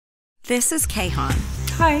This is Kayhan.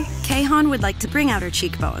 Hi. Kayhan would like to bring out her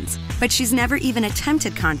cheekbones, but she's never even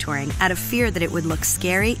attempted contouring out of fear that it would look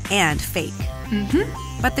scary and fake.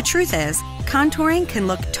 But the truth is, contouring can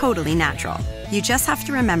look totally natural. You just have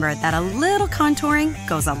to remember that a little contouring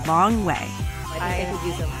goes a long way.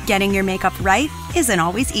 Getting your makeup right isn't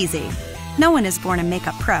always easy. No one is born a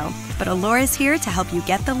makeup pro, but Allure is here to help you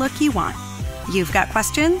get the look you want. You've got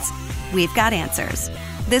questions? We've got answers.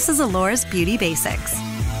 This is Allure's Beauty Basics.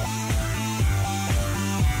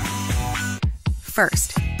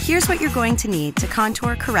 First, here's what you're going to need to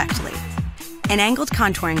contour correctly. An angled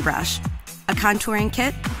contouring brush, a contouring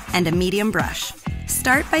kit, and a medium brush.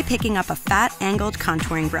 Start by picking up a fat angled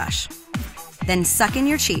contouring brush. Then suck in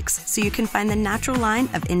your cheeks so you can find the natural line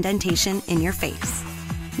of indentation in your face.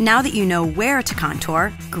 Now that you know where to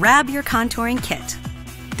contour, grab your contouring kit.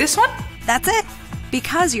 This one? That's it!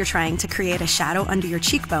 Because you're trying to create a shadow under your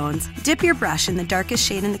cheekbones, dip your brush in the darkest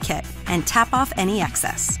shade in the kit and tap off any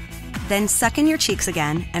excess. Then suck in your cheeks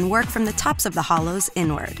again and work from the tops of the hollows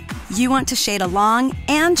inward. You want to shade along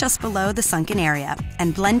and just below the sunken area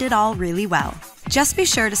and blend it all really well. Just be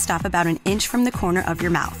sure to stop about an inch from the corner of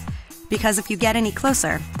your mouth, because if you get any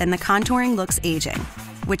closer, then the contouring looks aging,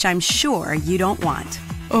 which I'm sure you don't want.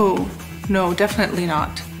 Oh, no, definitely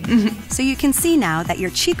not. So you can see now that your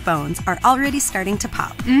cheekbones are already starting to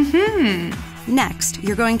pop. Next,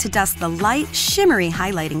 you're going to dust the light, shimmery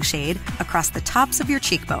highlighting shade across the tops of your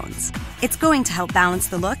cheekbones. It's going to help balance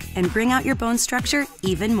the look and bring out your bone structure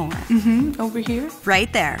even more. Over here?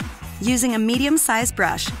 Right there. Using a medium-sized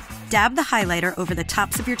brush, dab the highlighter over the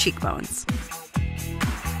tops of your cheekbones.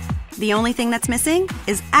 The only thing that's missing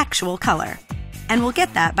is actual color. And we'll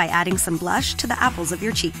get that by adding some blush to the apples of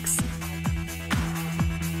your cheeks.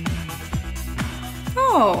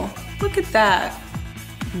 Oh, look at that.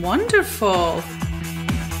 Wonderful.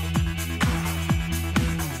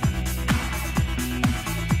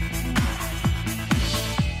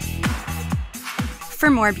 For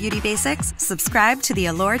more beauty basics, subscribe to the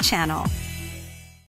Allure channel.